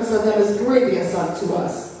remembrance of them is grievous unto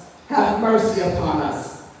us. Have mercy upon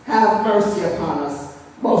us. Have mercy upon us,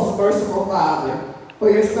 most merciful Father,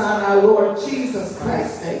 for your Son, our Lord Jesus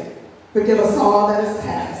Christ's sake. Forgive us all that is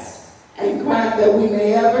past, and grant that we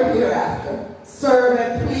may ever hereafter serve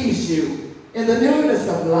and please you in the newness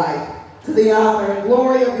of life, to the honor and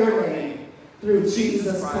glory of your name, through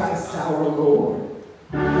Jesus Christ our Lord.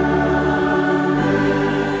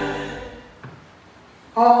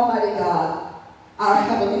 Almighty God, our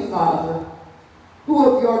Heavenly Father, who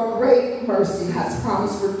of your great mercy has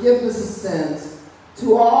promised forgiveness of sins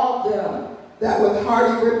to all them that with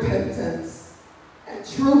hearty repentance and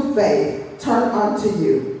true faith turn unto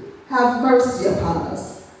you, have mercy upon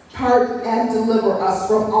us, pardon and deliver us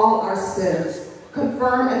from all our sins,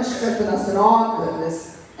 confirm and strengthen us in all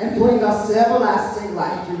goodness, and bring us to everlasting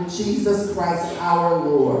life through Jesus Christ our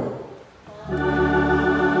Lord.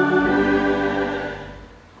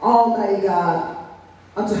 Almighty God,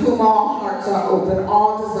 unto whom all hearts are open,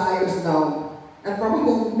 all desires known, and from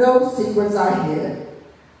whom no secrets are hid,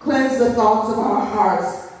 cleanse the thoughts of our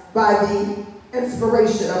hearts by the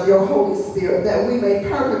inspiration of your Holy Spirit, that we may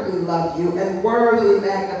perfectly love you and worthily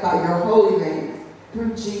magnify your holy name,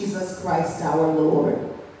 through Jesus Christ our Lord.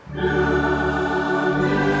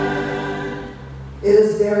 It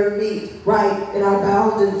is very meet, right, and our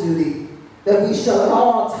bounden duty, that we shall at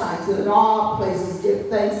all times and in all places give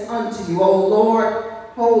thanks unto you, O Lord,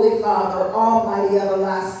 Holy Father, Almighty,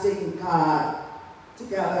 everlasting God.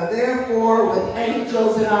 Together, therefore, with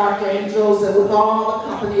angels and archangels and with all the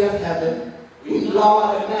company of heaven, we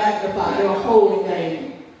laud and magnify your holy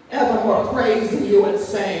name, evermore praising you and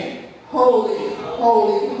saying, Holy,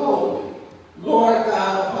 holy, holy, Lord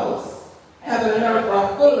God of hosts. Heaven and earth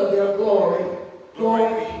are full of your glory.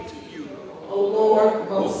 Glory to you, O Lord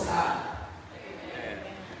Most High.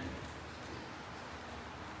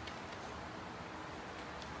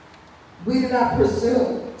 We do not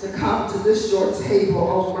presume to come to this your table,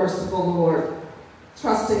 O merciful Lord,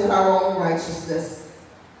 trusting in our own righteousness,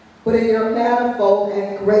 but in your manifold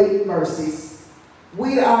and great mercies.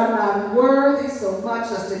 We are not worthy so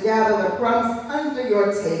much as to gather the crumbs under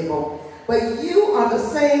your table, but you are the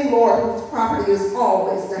same Lord whose property is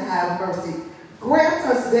always to have mercy. Grant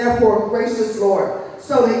us, therefore, gracious Lord,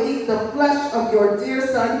 so to eat the flesh of your dear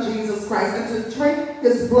Son, Jesus Christ, and to drink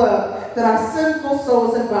his blood, that our sinful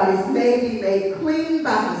souls and bodies may be made clean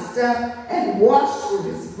by his death and washed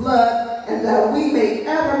through his blood, and that we may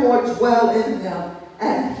evermore dwell in him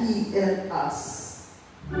and he in us.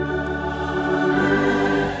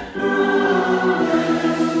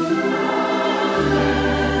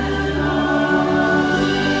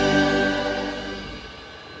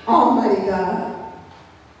 Almighty God,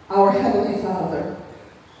 our Heavenly Father,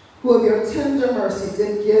 who of your tender mercy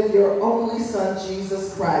did give your only Son,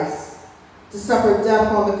 Jesus Christ, to suffer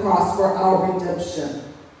death on the cross for our redemption,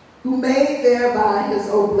 who made thereby his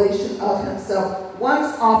oblation of himself,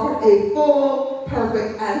 once offered a full,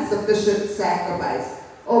 perfect, and sufficient sacrifice,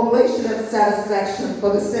 oblation and satisfaction for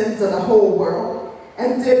the sins of the whole world,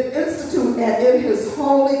 and did institute and in his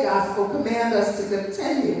holy gospel command us to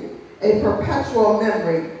continue a perpetual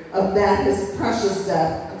memory of that his precious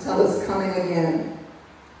death until his coming again.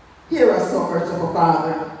 Hear us, O merciful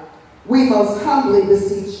Father, we most humbly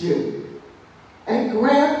beseech you, and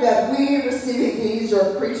grant that we, receiving these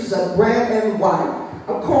your creatures of bread and wine,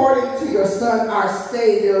 according to your Son, our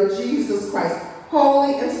Savior, Jesus Christ,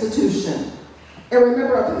 holy institution, and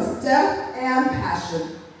remember of his death and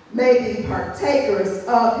passion, may be partakers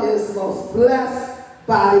of his most blessed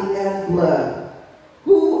body and blood,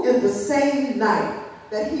 who in the same night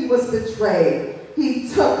that he was betrayed, he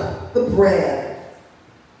took the bread.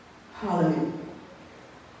 Hallelujah.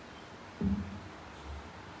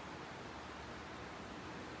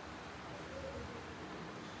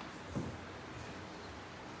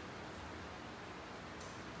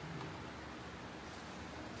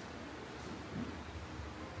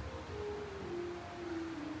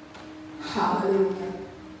 Hallelujah.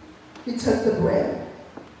 He took the bread,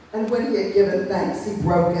 and And when he had given thanks, he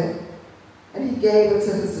broke it, and he gave it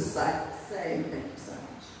to his disciples, saying, thank you so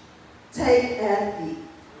much. Take and eat.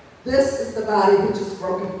 This is the body which is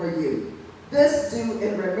broken for you. This do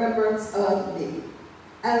in remembrance of me.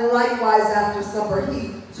 And likewise after supper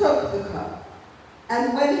he took the cup.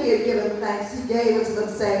 And when he had given thanks, he gave it to them,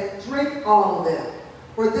 saying, drink all of it.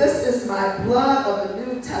 For this is my blood of the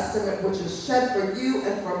New Testament, which is shed for you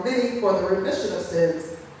and for many for the remission of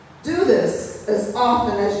sins. Do this as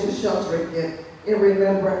often as you shall drink it in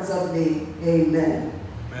remembrance of me. Amen.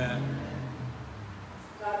 Amen.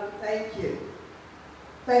 God, we thank you.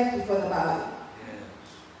 Thank you for the body. Yes.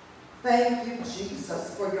 Thank you,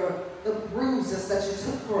 Jesus, for the bruises that you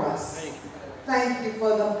took for us. Thank you. Thank you for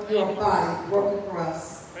your body broken for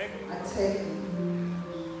us. Thank you. I take it.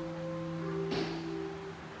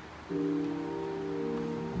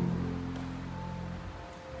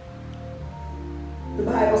 The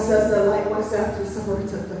Bible says that likewise after supper he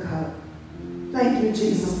took the cup. Thank you,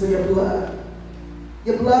 Jesus, for your blood.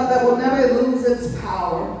 Your blood that will never lose its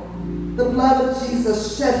power. The blood of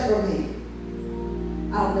Jesus shed for me.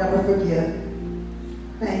 I'll never forget.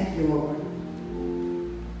 Thank you, Lord.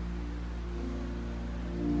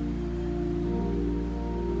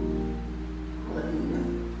 Hallelujah.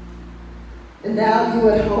 And now you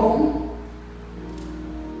at home,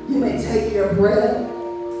 you may take your bread,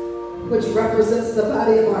 which represents the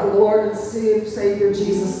body of our Lord and Savior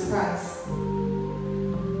Jesus Christ,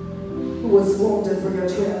 who was wounded for your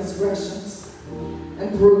transgressions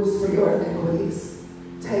and bruised for your iniquities.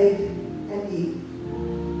 Take and eat.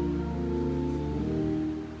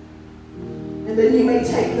 And then you may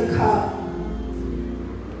take the cup.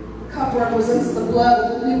 The cup represents the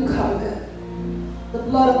blood of the new covenant, the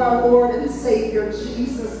blood of our Lord and Savior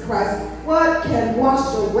Jesus Christ. What can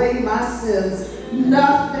wash away my sins?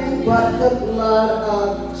 Nothing but the blood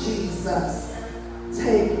of Jesus.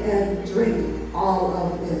 Take and drink all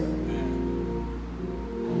of it.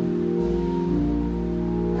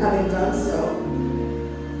 Having done so,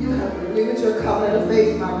 you have renewed your covenant of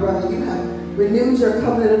faith, my brother. You have renewed your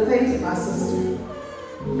covenant of faith, my sister.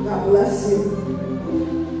 God bless you.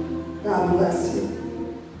 God bless you.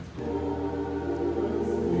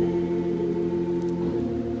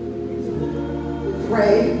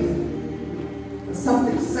 Pray.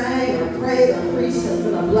 Something sang or prayed or preached has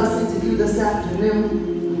been a blessing to you this afternoon.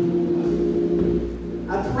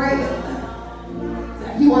 I pray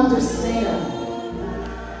that you understand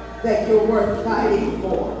that you're worth fighting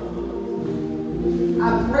for. I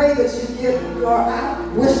pray that you give your I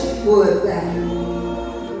wish you would back.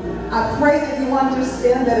 I pray that you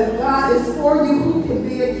understand that if God is for you, who can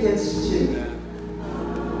be against you?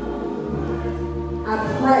 I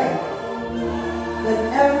pray that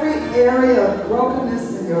every area of brokenness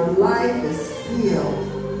in your life is healed,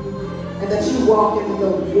 and that you walk in you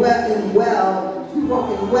walk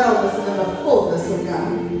in wellness and in the fullness of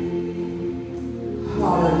God.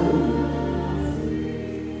 Hallelujah.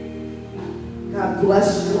 God bless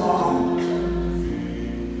you all.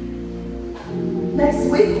 Next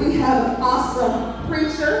week we have an awesome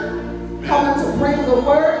preacher coming to bring the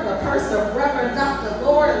word in the person of Reverend Dr.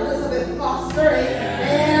 Lord Elizabeth Foster.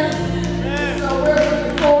 Amen. So we're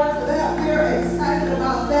looking forward to that. We're excited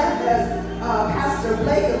about that as Pastor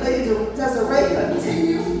Blake and Lady Desiree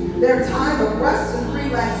continue their time of rest and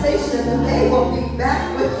relaxation, and they will be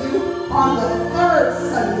back with you on the third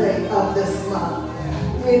Sunday of this month.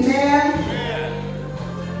 Amen.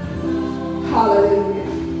 Hallelujah.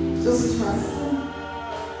 Just trust Him.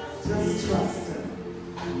 Just trust Him.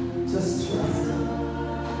 Just trust Him.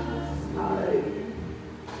 Hallelujah.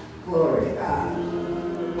 Glory to God.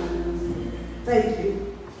 Thank you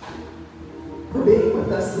for being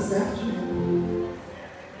with us this afternoon.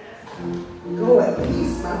 Go at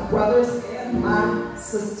peace, my brothers and my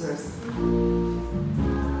sisters.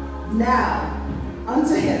 Now,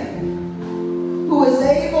 unto Him who is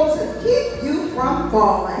able to keep you from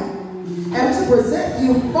falling and to present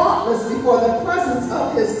you faultless before the presence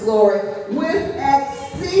of His glory with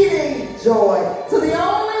exceeding joy. To the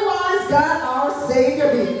only wise God, our Savior,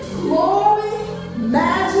 be glory,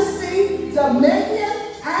 majesty, dominion,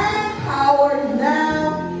 and power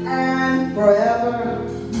now and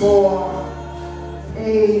forevermore.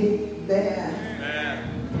 Amen.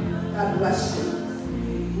 God bless you.